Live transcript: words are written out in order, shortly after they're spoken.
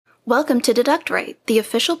Welcome to Deduct Right, the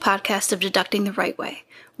official podcast of Deducting the Right Way.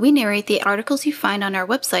 We narrate the articles you find on our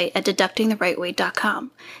website at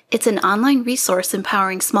deductingtherightway.com. It's an online resource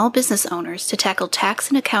empowering small business owners to tackle tax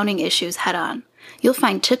and accounting issues head-on. You'll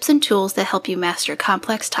find tips and tools that help you master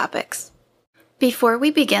complex topics. Before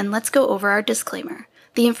we begin, let's go over our disclaimer.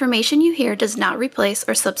 The information you hear does not replace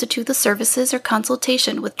or substitute the services or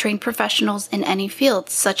consultation with trained professionals in any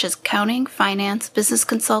fields such as accounting, finance, business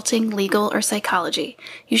consulting, legal, or psychology.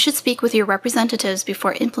 You should speak with your representatives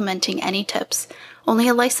before implementing any tips. Only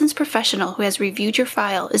a licensed professional who has reviewed your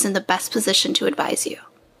file is in the best position to advise you.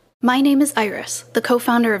 My name is Iris, the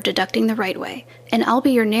co-founder of Deducting the Right Way, and I'll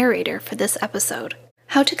be your narrator for this episode.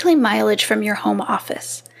 How to claim mileage from your home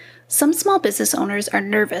office. Some small business owners are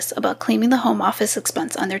nervous about claiming the home office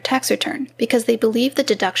expense on their tax return because they believe the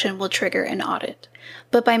deduction will trigger an audit.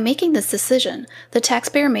 But by making this decision, the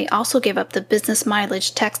taxpayer may also give up the business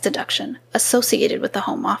mileage tax deduction associated with the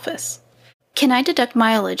home office. Can I deduct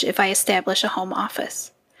mileage if I establish a home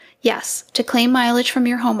office? Yes, to claim mileage from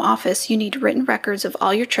your home office, you need written records of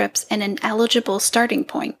all your trips and an eligible starting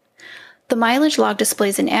point. The mileage log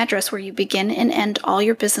displays an address where you begin and end all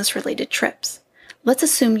your business-related trips. Let's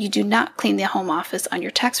assume you do not claim the home office on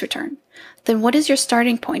your tax return. Then what is your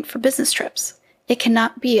starting point for business trips? It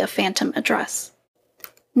cannot be a phantom address.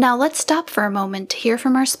 Now let's stop for a moment to hear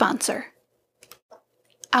from our sponsor.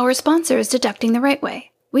 Our sponsor is Deducting the Right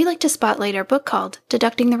Way. We like to spotlight our book called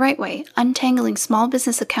Deducting the Right Way, Untangling Small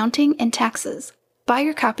Business Accounting and Taxes. Buy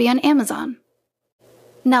your copy on Amazon.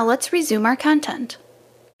 Now let's resume our content.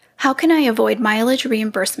 How can I avoid mileage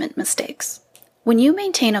reimbursement mistakes? When you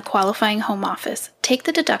maintain a qualifying home office, take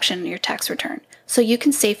the deduction in your tax return so you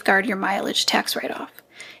can safeguard your mileage tax write-off.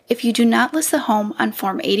 If you do not list the home on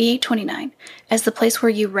Form 8829 as the place where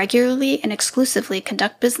you regularly and exclusively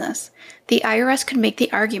conduct business, the IRS could make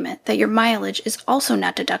the argument that your mileage is also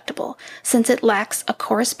not deductible since it lacks a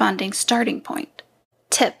corresponding starting point.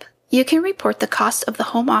 Tip: you can report the cost of the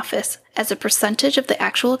home office as a percentage of the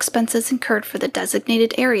actual expenses incurred for the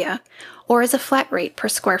designated area or as a flat rate per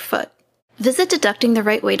square foot. Visit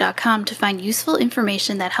deductingtherightway.com to find useful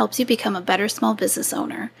information that helps you become a better small business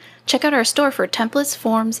owner. Check out our store for templates,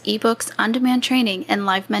 forms, ebooks, on-demand training, and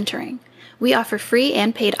live mentoring. We offer free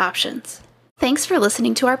and paid options. Thanks for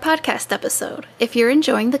listening to our podcast episode. If you're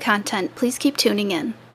enjoying the content, please keep tuning in.